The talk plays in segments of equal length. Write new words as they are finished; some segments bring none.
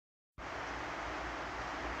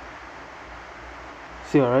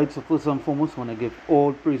See, alright, so first and foremost, I want to give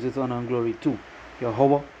all praises, honor, and glory to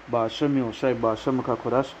Yahweh, Ba'ashem, Yoshai, Ba'ashem,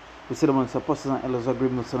 Kakodash. We sit amongst apostles and elders,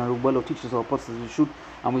 agreements, and a rubble of teachers of apostles in truth.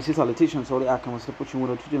 And we say salutations to all the archangels, the pushing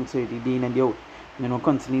with the teaching, say the day and the out. And then,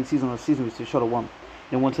 continuing season of season, we say short of one.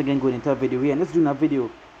 Then, once again, going into a video here. And let's do that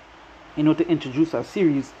video, to introduce a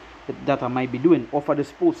series that I might be doing, offer the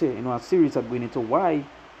sports here, a series that going into why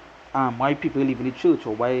people leave in the church,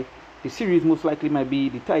 or why the series most likely might be,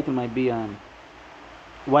 the title might be,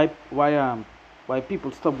 why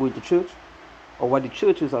people stop going to church, or why the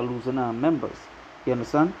churches are losing members. You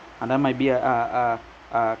understand? And that might be a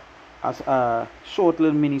short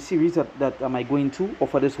little mini series that I might go into, or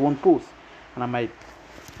for this one post.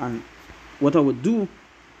 And what I would do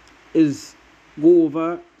is go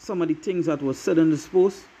over some of the things that was said in this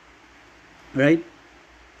post, right?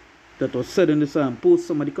 That was said in this post,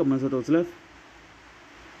 some of the comments that was left,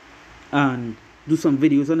 and do some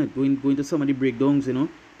videos on it, going to some of the breakdowns,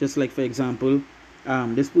 just like, for example,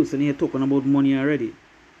 this person here talking about money already,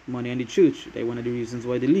 money in the church. That's one of the reasons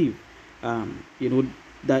why they leave.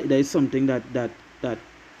 That is something that the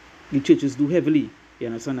churches do heavily, you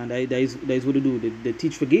understand, and that is what they do. They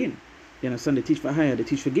teach for gain, you understand. They teach for hire, they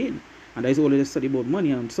teach for gain, and that is all they study about money.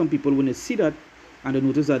 And some people, when they see that and they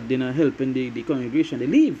notice that they're not helping the congregation, they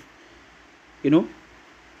leave,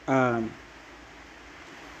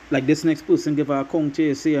 like this next person give a account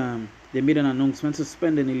here, say they made an announcement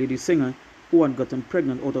suspending a lady singer who had gotten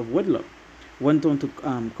pregnant out of wedlock. Went on to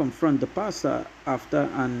confront the pastor after,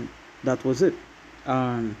 and that was it.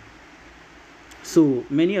 So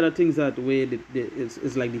many other things that way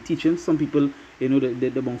is like the teachings. Some people,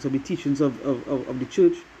 the amongst of the teachings of the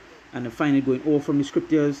church, and they find it going off from the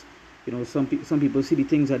scriptures. Some people see the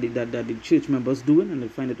things that the church members doing, and they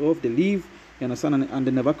find it off. They leave, you understand, and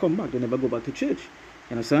they never come back. They never go back to church.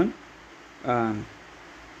 You understand?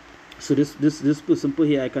 So this person put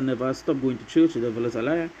here, I can never stop going to church. The devil is a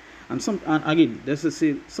liar. And again, let's just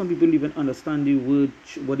say some people even understand the word,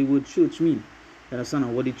 what the word church mean. You understand?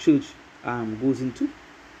 And what the church goes into,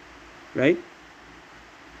 right?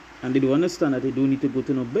 And they do understand that they don't need to go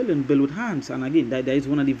to no building, build with hands. And again, that is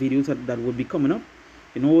one of the videos that will be coming up.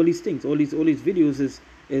 All these things, all these videos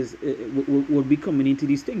will be coming into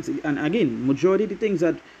these things. And again, majority of the things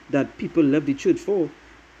that people left the church for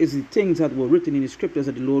is the things that were written in the scriptures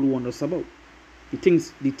that the Lord warned us about. The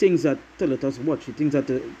things that tell us watch, the things that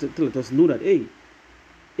tell us know that, hey,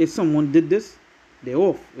 if someone did this, they're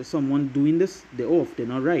off. If someone doing this, they're off. They're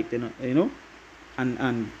not right. They're not,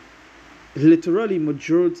 and literally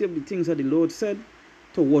majority of the things that the Lord said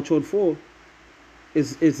to watch out for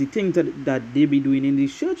is the things that they be doing in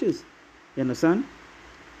these churches. You understand?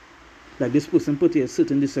 Like this person put here,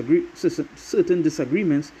 certain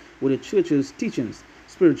disagreements with the church's teachings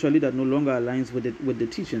spiritually that no longer aligns with the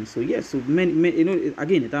teachings. So yes, so many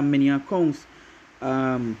again, it are many accounts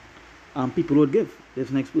people would give. This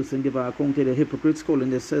next person give an account to the hypocrites calling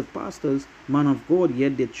themselves pastors, man of God,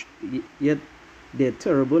 yet they're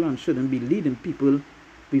terrible and shouldn't be leading people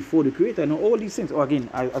before the Creator. And all these things. Again,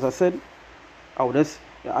 as I said,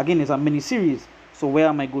 again, it's a mini series. So where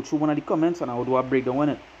I might go through one of the comments and I will do a breakdown on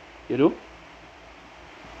it. I'll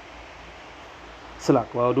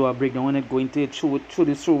do a breakdown on it, going to through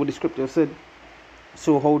what the scripture said.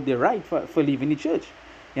 So how they're right for leaving the church.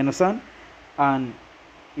 You understand? And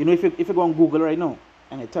if you go on Google right now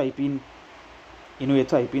and you type in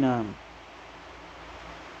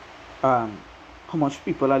how much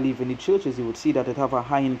people are leaving the churches, you would see that it have a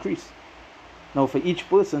high increase. Now for each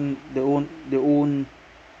person their own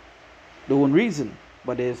reason,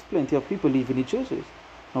 but there's plenty of people leaving the churches.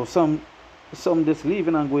 Now some just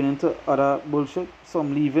leaving and going into other bullshit,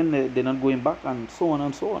 some leaving, they're not going back, and so on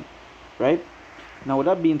and so on, right? Now with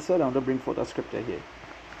that being said, I'm going to bring forth a scripture here.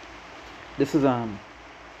 This is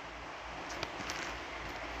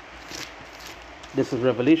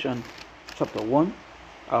Revelation chapter 1.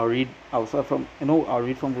 I'll read from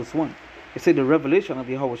verse 1. It said, the revelation of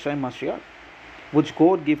Yahushua Mashiach, which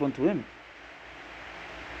God gave unto him,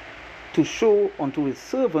 to show unto his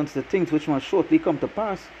servants the things which must shortly come to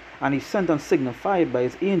pass, and he sent and signified by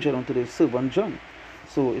his angel unto his servant John.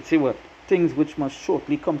 So it say what? Things which must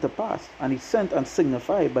shortly come to pass, and he sent and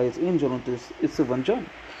signified by his angel unto his servant John.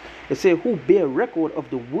 It say, who bear record of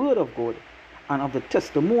the word of God, and of the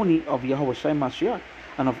testimony of Yahushua Mashiach,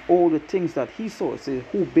 and of all the things that he saw. It say,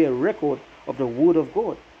 who bear record of the word of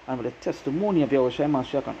God, and of the testimony of Yahushua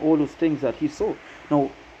Mashiach, and all those things that he saw.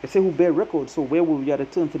 Now, it say who bear record, so where will we have to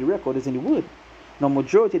turn for the record is in the word. Now,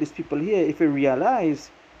 majority of these people here, if you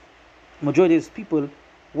realize, majority of these people,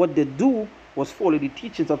 what they do was follow the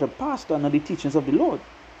teachings of the pastor, not the teachings of the Lord,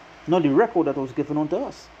 not the record that was given unto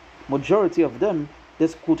us. Majority of them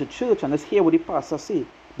just go to church and just hear what the pastor say.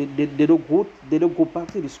 They don't go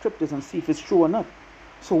back to the scriptures and see if it's true or not.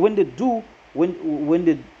 So when they do, when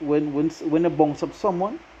they bounce up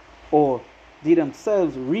someone, or they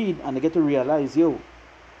themselves read and they get to realize, yo,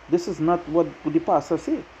 this is not what the pastor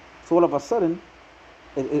say. So all of a sudden,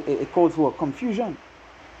 it calls for confusion.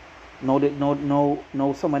 Now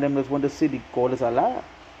some of them just want to say the God is a liar.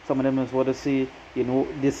 Some of them just want to say,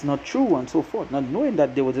 this is not true, and so forth. Not knowing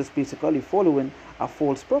that they were just basically following a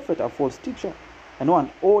false prophet, a false teacher. And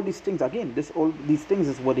all these things, again, all these things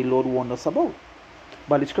is what the Lord warned us about.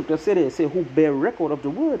 But the scripture say, who bear record of the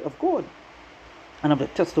word of God, and of the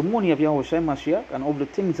testimony of Yahushua Mashiach, and of the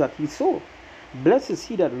things that he saw. Blessed is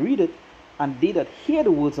he that readeth, and they that hear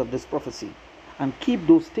the words of this prophecy, and keep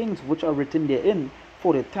those things which are written therein,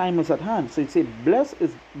 for the time is at hand. So it says, blessed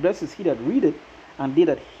is he that readeth, and they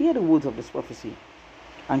that hear the words of this prophecy,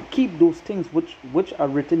 and keep those things which are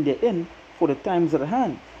written therein, for the time is at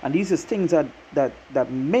hand. And these is things that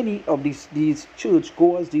many of these church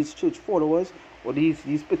goers, these church followers, or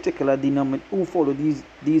these particular who follow these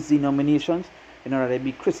denominations, whether it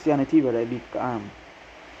be Christianity, whether it be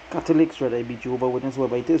Catholics, whether it be Jehovah's Witnesses,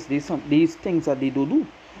 whatever it is, these things that they don't do.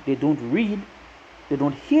 They don't read, they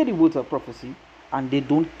don't hear the words of prophecy, and they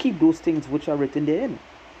don't keep those things which are written therein.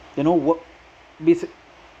 What? If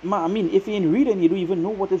you ain't reading, you don't even know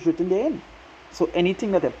what is written therein. So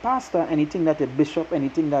anything that a pastor, anything that a bishop,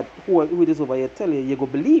 anything that who it is over here tell you, you go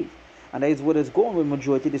believe. And that is what is going with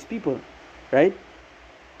majority of these people, right?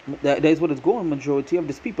 That is what is going with majority of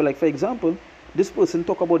these people. Like, for example, this person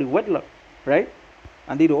talk about the wedlock, right?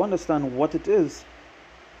 And they don't understand what it is,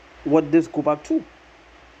 what this go back to.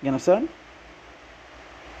 You understand?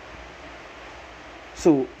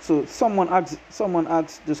 So someone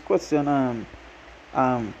asks this question,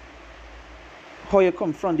 how you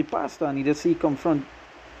confront the pastor, and he just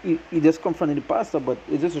confronting the pastor, but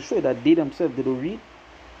it's just to show that they themselves, they don't read.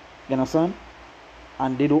 You understand?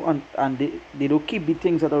 And they don't keep the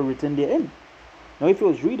things that are written therein. Now, if you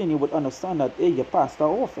was reading, you would understand that, hey, your pastor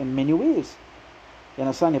off in many ways. You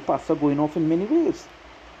understand? Your pastor going off in many ways,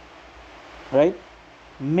 right?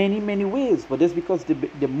 Many ways. But that's because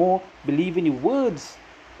the more believe in the words,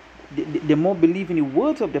 the more believe in the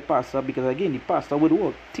words of the pastor, because again, the pastor would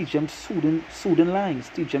work, teach them soothing lines,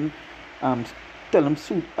 teach them, tell them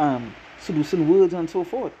seducing words and so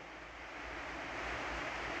forth.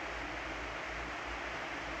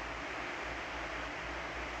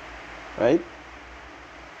 Right?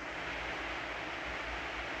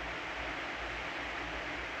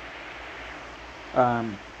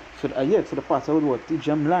 So the pastor would what? Teach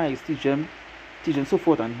them lies, teach them so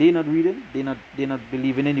forth, and they're not reading, they're not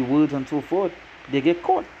believing any words and so forth. They get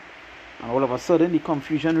caught, and all of a sudden the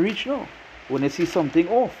confusion reach now when they see something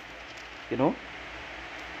off. I'm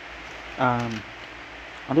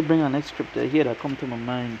gonna bring a next scripture here that come to my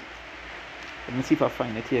mind. Let me see if I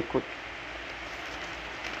find it here quick.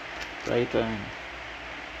 Right.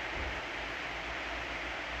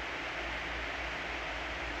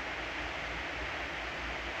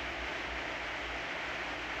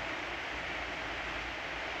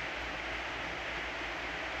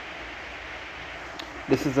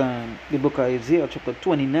 This is the book of Isaiah, chapter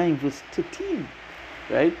 29, verse 13.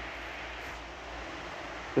 Right?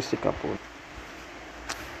 Just a couple.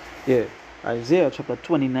 Yeah. Isaiah chapter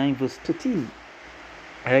 29, verse 13.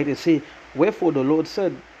 Right? It says, wherefore the Lord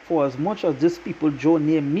said, for as much as this people draw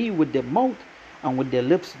near me with their mouth and with their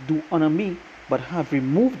lips do honor me, but have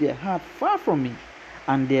removed their heart far from me,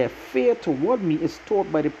 and their fear toward me is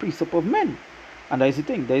taught by the precept of men. And that is the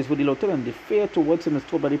thing. That is what the Lord tells them. The fear towards him is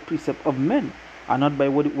taught by the precept of men, and not by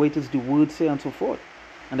what it is the word say and so forth.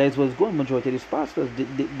 And that is what's going. Majority of these pastors,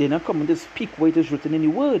 they're not coming to speak what it is written in the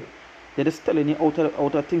word. They're just telling you out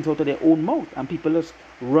of things out of their own mouth, and people just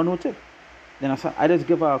run with it. Then I just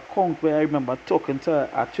give her a account where I remember talking to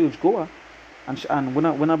a church goer, and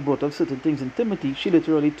when I brought up certain things in Timothy, she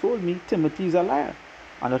literally told me Timothy is a liar,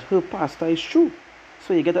 and that her pastor is true.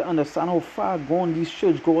 So you get to understand how far gone these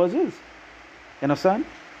church goers is. You understand?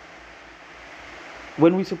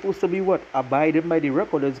 When we're supposed to be what? Abiding by the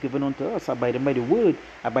record that's given unto us, abiding by the word,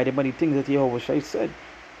 abiding by the things that Yahushua said.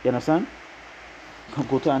 You understand?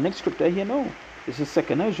 Go to our next scripture here now. This is 2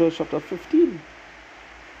 Ezra chapter 15.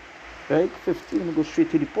 Right? 15, go straight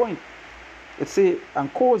to the point. It says,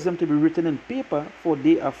 and cause them to be written in paper, for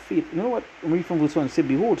they are faith. You know what? I'm reading from verse 1. It says,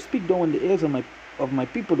 behold, speak thou in the ears of my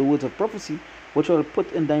people the words of prophecy, which I will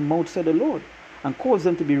put in thy mouth, said the Lord. And cause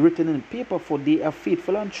them to be written in paper, for they are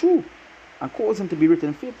faithful and true. And cause them to be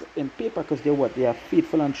written in paper, because they're what? They are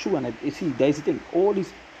faithful and true. And you see, that is the thing. All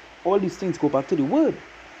these things go back to the word.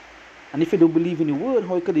 And if you don't believe in the word,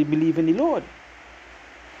 how could they believe in the Lord?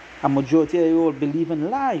 A majority of you all believe in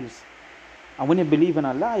lies. And when you believe in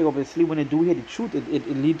a lie, obviously, when you do hear the truth, it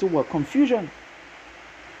leads to what? Confusion.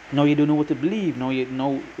 Now you don't know what to believe. Now you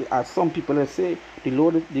know, as some people say, the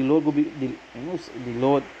Lord will be, the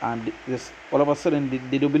Lord, and this all of a sudden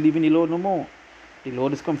they don't believe in the Lord no more. The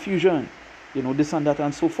Lord is confusion, this and that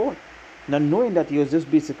and so forth. Not knowing that he was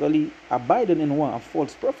just basically abiding in a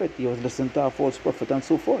false prophet. He was listening to a false prophet and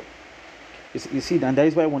so forth. You see, and that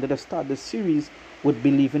is why I wanted to start this series with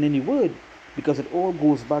believing in the word, because it all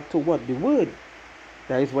goes back to what? The word.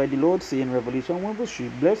 That is why the Lord says in Revelation 1 verse 3,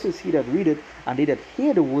 blessed is he that readeth, and they that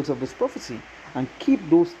hear the words of this prophecy, and keep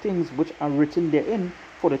those things which are written therein,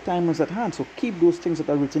 for the time is at hand. So keep those things that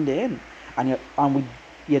are written therein. And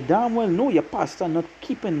you damn well know your pastor not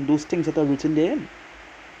keeping those things that are written therein,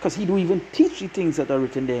 because he don't even teach the things that are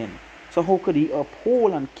written therein. So how could he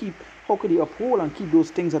uphold and keep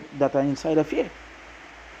those things that are inside of here? You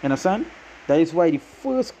understand? That is why the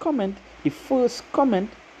first comment,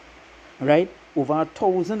 right, over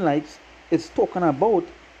 1,000 likes, is talking about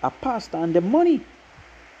a pastor and the money,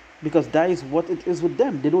 because that is what it is with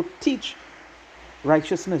them. They don't teach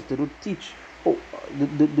righteousness. They don't teach they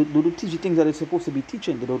don't teach the things that they're supposed to be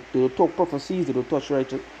teaching. They don't talk prophecies. They don't talk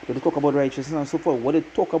about righteousness and so forth. What they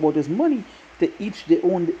talk about is money, to each their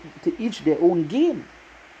own gain.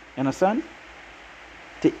 You understand?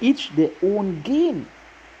 To each their own gain.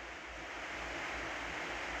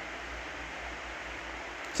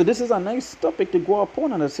 So this is a nice topic to go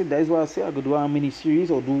upon, and I said that is why I say I could do a mini series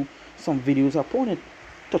or do some videos upon it,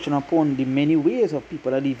 touching upon the many ways of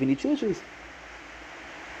people that live in the churches.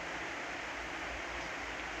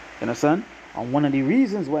 You understand? And one of the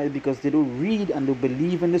reasons why is because they don't read and they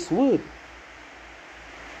believe in this word.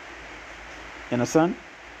 You understand?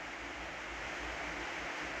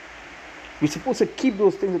 We're supposed to keep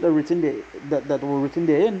those things that are written there, that were written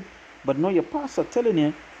therein, but now your pastor telling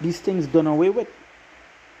you these things done away with.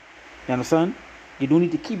 You understand? You don't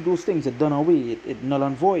need to keep those things. They're done away. It null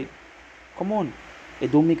and void. Come on.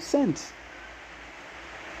 It don't make sense.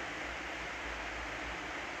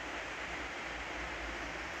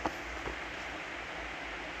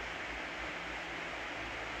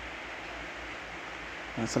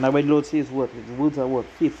 And so now when the Lord says what? The words are what?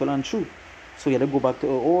 Faithful and true. So you have to go back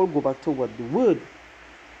to what? The word.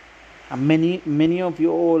 And many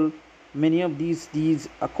of these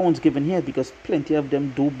accounts given here, because plenty of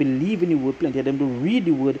them do believe in the word, plenty of them do read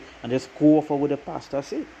the word and just go off of what the pastor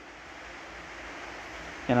said.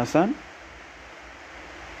 You understand?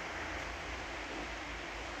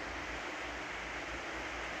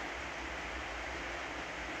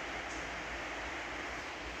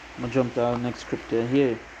 I'm gonna jump to our next scripture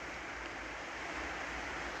here.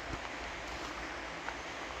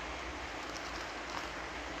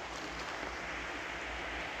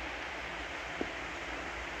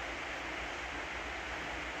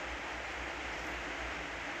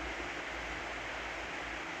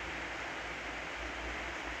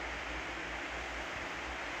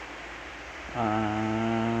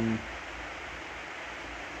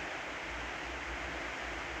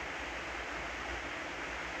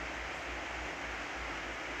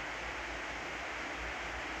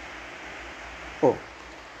 Oh,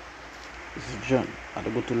 this is John. I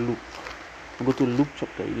go to Luke. I go to Luke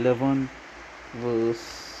chapter 11,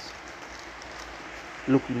 verse.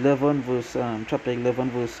 Luke 11, verse. Chapter 11,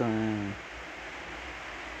 verse. I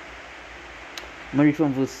read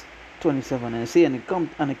from verse 27, and say, and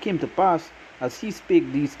it came to pass, as he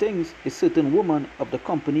spake these things, a certain woman of the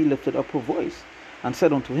company lifted up her voice, and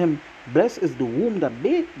said unto him, blessed is the womb that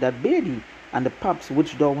bare thee, and the paps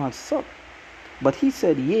which thou hast sucked. But he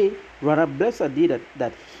said, yea, rather blessed are they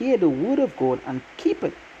that hear the word of God and keep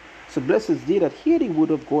it. So blessed is they that hear the word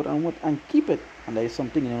of God and keep it. And there is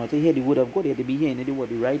something, to hear the word of God, you have to be hearing the word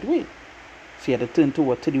the right way. So you have to turn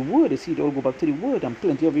to the word. You see, it all go back to the word. And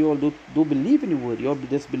plenty of you all don't believe in the word. You all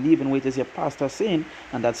just believe in what it is your pastor saying,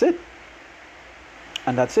 and that's it.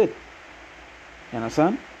 And that's it. You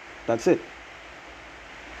understand? That's it.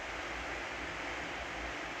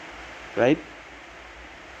 Right?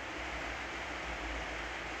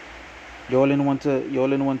 You all want to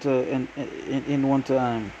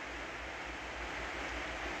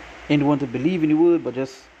believe in the word, but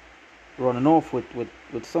just running off with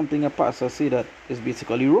something a pastor say that is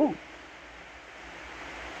basically wrong.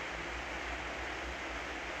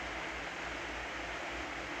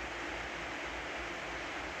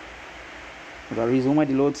 The reason why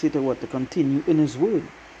the Lord said to continue in his word.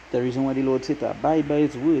 The reason why the Lord said to abide by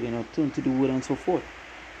his word, turn to the word and so forth.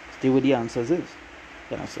 Stay where the answers is.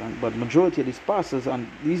 You understand? But majority of these pastors and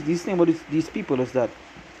these things about these people is that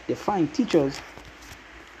they find teachers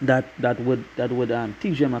that would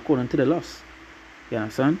teach them according to the laws. You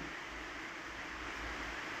understand?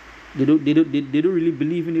 They don't really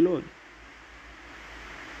believe in the Lord.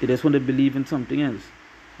 They just want to believe in something else,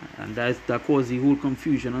 and that causes the whole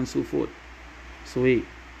confusion and so forth. So hey,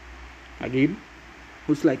 again,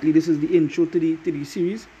 most likely this is the intro to the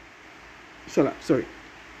series. Sorry.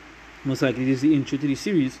 Most likely this is the intro to the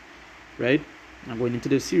series, right? I'm going into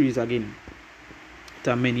the series again.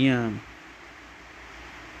 There are many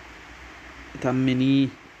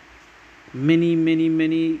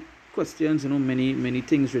questions, many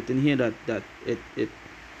things written here that it's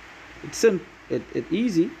simple, it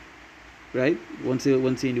easy, right? Once you're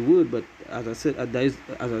in the word, but as I said,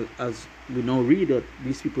 as we now read that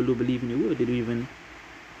these people don't believe in the word, they don't even,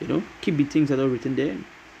 keep the things that are written there,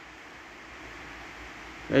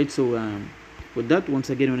 right? So with that, once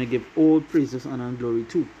again, I want to give all praises, honor, and glory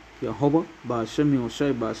to Yahweh, Ba'ashem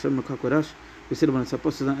Yoshai, Ba'ashem Makakodash. We said about the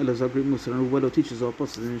apostles and elders are great Muslims, and who teachers or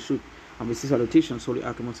apostles in the truth. And we say salutations, holy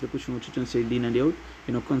Archimedes, the Christian church and say, Dean and the out,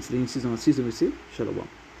 considering season we say, Shalom.